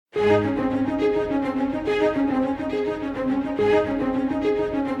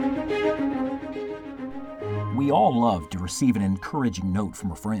We all love to receive an encouraging note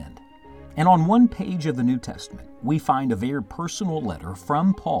from a friend. And on one page of the New Testament, we find a very personal letter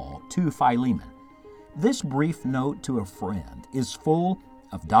from Paul to Philemon. This brief note to a friend is full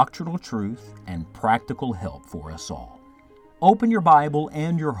of doctrinal truth and practical help for us all. Open your Bible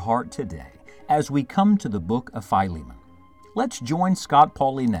and your heart today as we come to the book of Philemon. Let's join Scott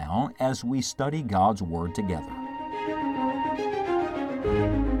Pauley now as we study God's Word together.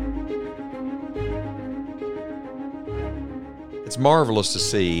 It's marvelous to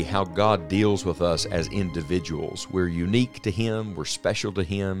see how God deals with us as individuals. We're unique to Him. We're special to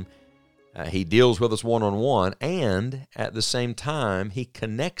Him. He deals with us one-on-one, and at the same time, He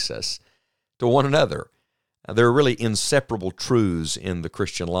connects us to one another. There are really inseparable truths in the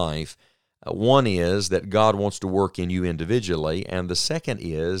Christian life. One is that God wants to work in you individually, and the second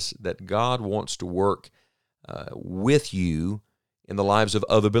is that God wants to work with you in the lives of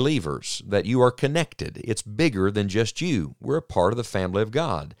other believers, that you are connected. It's bigger than just you. We're a part of the family of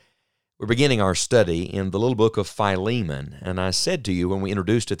God. We're beginning our study in the little book of Philemon, and I said to you when we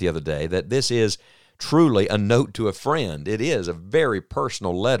introduced it the other day that this is truly a note to a friend. It is a very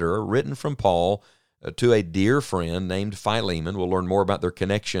personal letter written from Paul to a dear friend named Philemon. We'll learn more about their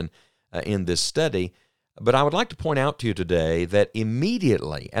connection in this study, but I would like to point out to you today that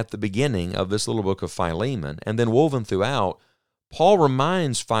immediately at the beginning of this little book of Philemon, and then woven throughout, Paul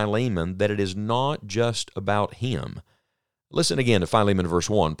reminds Philemon that it is not just about him. Listen again to Philemon verse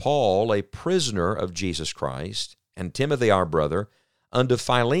 1. Paul, a prisoner of Jesus Christ, and Timothy our brother, unto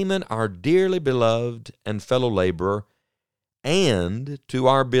Philemon our dearly beloved and fellow laborer, and to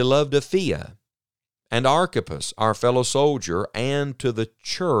our beloved Apphia, and Archippus our fellow soldier, and to the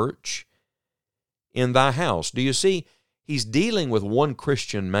church in thy house. Do you see? He's dealing with one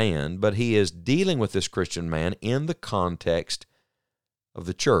Christian man, but he is dealing with this Christian man in the context of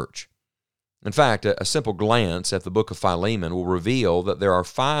the church. In fact, a simple glance at the book of Philemon will reveal that there are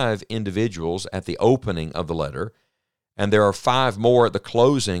 5 individuals at the opening of the letter, and there are 5 more at the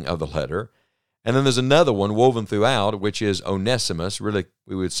closing of the letter, and then there's another one woven throughout, which is Onesimus, really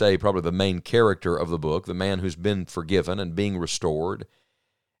we would say probably the main character of the book, the man who's been forgiven and being restored.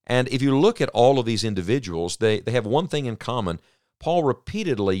 And if you look at all of these individuals, they have one thing in common. Paul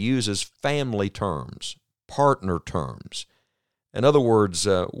repeatedly uses family terms, partner terms. In other words,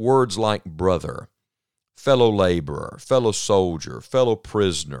 words like brother, fellow laborer, fellow soldier, fellow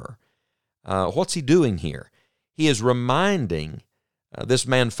prisoner. What's he doing here? He is reminding this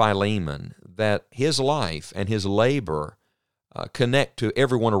man Philemon that his life and his labor connect to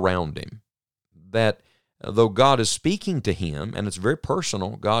everyone around him. That though God is speaking to him, and it's very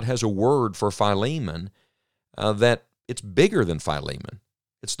personal, God has a word for Philemon, that it's bigger than Philemon.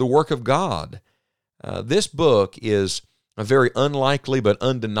 It's the work of God. This book is a very unlikely but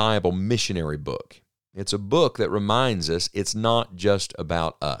undeniable missionary book. It's a book that reminds us it's not just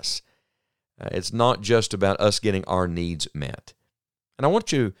about us. It's not just about us getting our needs met. And I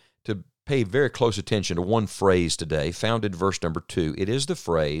want you to pay very close attention to one phrase today, found in verse number 2. It is the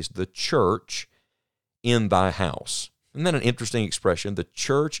phrase, the church in thy house. Isn't that an interesting expression? The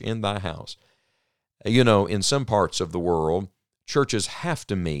church in thy house. You know, in some parts of the world, churches have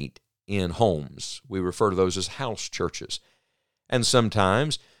to meet in homes. We refer to those as house churches. And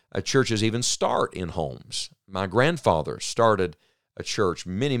sometimes churches even start in homes. My grandfather started a church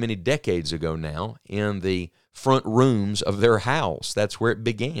many, many decades ago now in the front rooms of their house. That's where it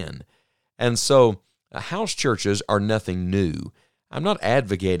began. And so house churches are nothing new. I'm not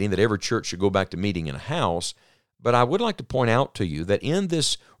advocating that every church should go back to meeting in a house, but I would like to point out to you that in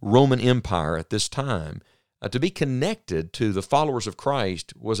this Roman Empire at this time, to be connected to the followers of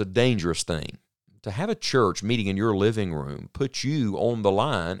Christ was a dangerous thing. To have a church meeting in your living room put you on the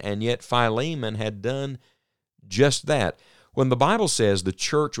line, and yet Philemon had done just that. When the Bible says the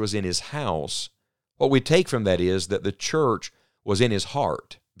church was in his house, what we take from that is that the church was in his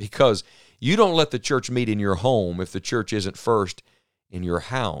heart, because you don't let the church meet in your home if the church isn't first in your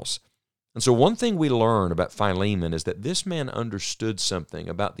house. And so one thing we learn about Philemon is that this man understood something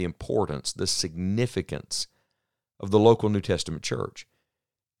about the importance, the significance of the local New Testament church.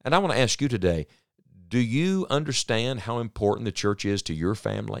 And I want to ask you today, do you understand how important the church is to your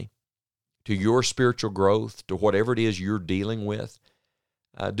family, to your spiritual growth, to whatever it is you're dealing with?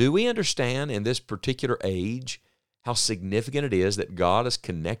 Do we understand in this particular age how significant it is that God has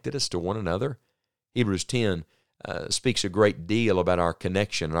connected us to one another? Hebrews 10 speaks a great deal about our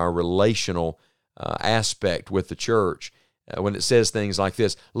connection and our relational aspect with the church when it says things like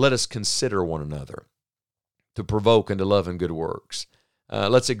this: let us consider one another to provoke unto love and good works.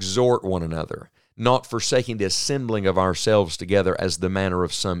 Let's exhort one another, not forsaking the assembling of ourselves together as the manner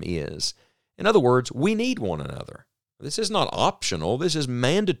of some is. In other words, we need one another. This is not optional. This is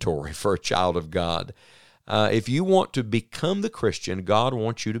mandatory for a child of God. If you want to become the Christian God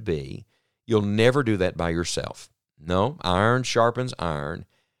wants you to be, you'll never do that by yourself. No, iron sharpens iron.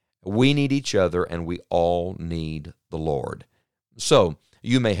 We need each other, and we all need the Lord. So,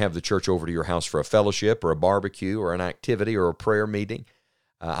 you may have the church over to your house for a fellowship or a barbecue or an activity or a prayer meeting.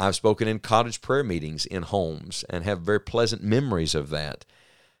 I've spoken in cottage prayer meetings in homes and have very pleasant memories of that.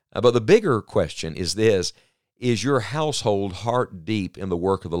 But the bigger question is this: is your household heart deep in the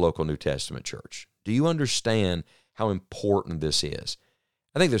work of the local New Testament church? Do you understand how important this is?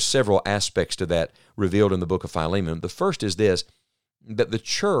 I think there's several aspects to that revealed in the book of Philemon. The first is this, that the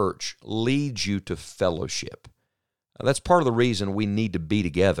church leads you to fellowship. That's part of the reason we need to be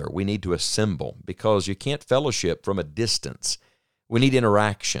together. We need to assemble, because you can't fellowship from a distance. We need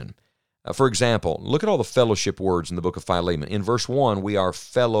interaction. For example, look at all the fellowship words in the book of Philemon. In verse 1, we are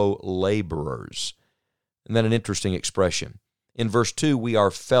fellow laborers. Isn't that an interesting expression? In verse 2, we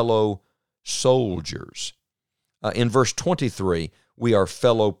are fellow soldiers. In verse 23, we are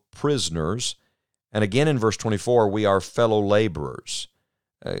fellow prisoners. And again in verse 24, we are fellow laborers.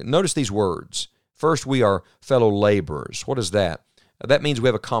 Notice these words. First, we are fellow laborers. What is that? That means we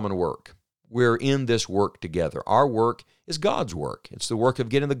have a common work. We're in this work together. Our work is God's work. It's the work of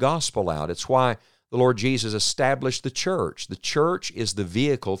getting the gospel out. It's why the Lord Jesus established the church. The church is the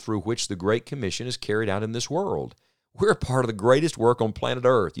vehicle through which the Great Commission is carried out in this world. We're a part of the greatest work on planet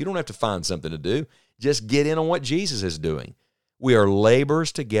Earth. You don't have to find something to do. Just get in on what Jesus is doing. We are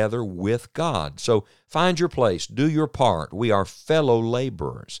laborers together with God. So find your place. Do your part. We are fellow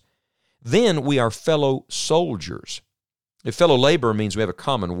laborers. Then we are fellow soldiers. If fellow laborer means we have a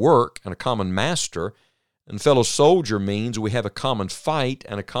common work and a common master, and fellow soldier means we have a common fight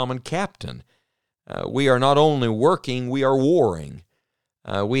and a common captain. We are not only working, we are warring.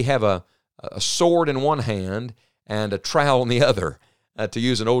 We have a sword in one hand and a trowel in the other. To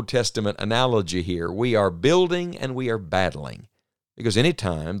use an Old Testament analogy here, we are building and we are battling. Because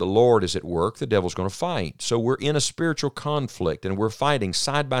anytime the Lord is at work, the devil's going to fight. So we're in a spiritual conflict, and we're fighting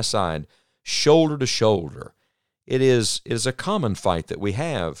side by side, shoulder to shoulder. It is a common fight that we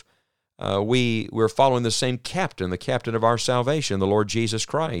have. We're following the same captain, the captain of our salvation, the Lord Jesus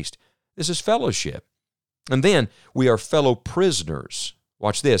Christ. This is fellowship. And then we are fellow prisoners.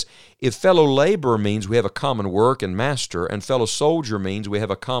 Watch this. If fellow laborer means we have a common work and master, and fellow soldier means we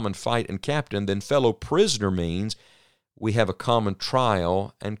have a common fight and captain, then fellow prisoner means we have a common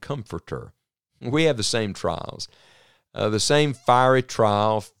trial and comforter. We have the same trials. The same fiery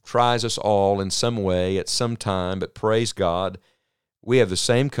trial tries us all in some way at some time, but praise God, we have the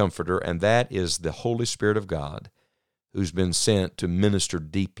same comforter, and that is the Holy Spirit of God, who's been sent to minister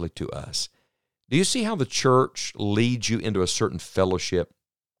deeply to us. Do you see how the church leads you into a certain fellowship?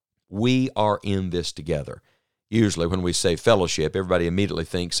 We are in this together. Usually when we say fellowship, everybody immediately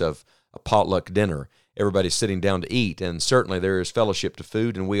thinks of a potluck dinner. Everybody's sitting down to eat, and certainly there is fellowship to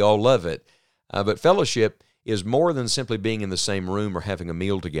food, and we all love it. But fellowship is more than simply being in the same room or having a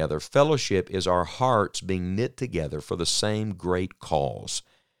meal together. Fellowship is our hearts being knit together for the same great cause.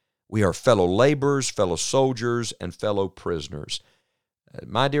 We are fellow laborers, fellow soldiers, and fellow prisoners.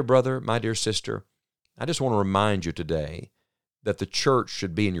 My dear brother, my dear sister, I just want to remind you today that the church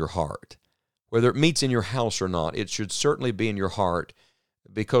should be in your heart. Whether it meets in your house or not, it should certainly be in your heart,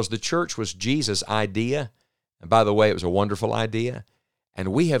 because the church was Jesus' idea. And by the way, it was a wonderful idea.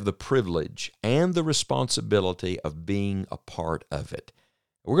 And we have the privilege and the responsibility of being a part of it.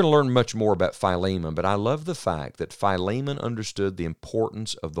 We're going to learn much more about Philemon, but I love the fact that Philemon understood the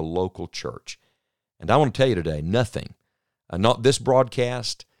importance of the local church. And I want to tell you today, nothing, not this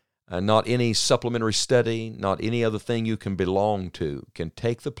broadcast, not any supplementary study, not any other thing you can belong to, can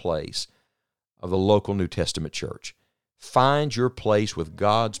take the place of the local New Testament church. Find your place with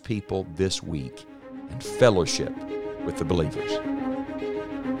God's people this week and fellowship with the believers.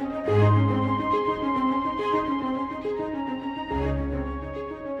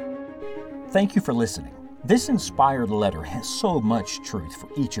 Thank you for listening. This inspired letter has so much truth for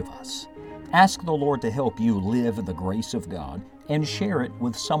each of us. Ask the Lord to help you live in the grace of God and share it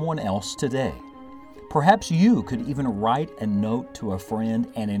with someone else today. Perhaps you could even write a note to a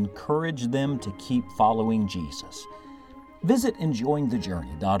friend and encourage them to keep following Jesus. Visit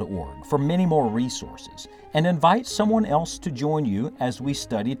enjoyingthejourney.org for many more resources and invite someone else to join you as we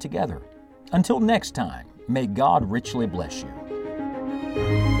study together. Until next time, may God richly bless you.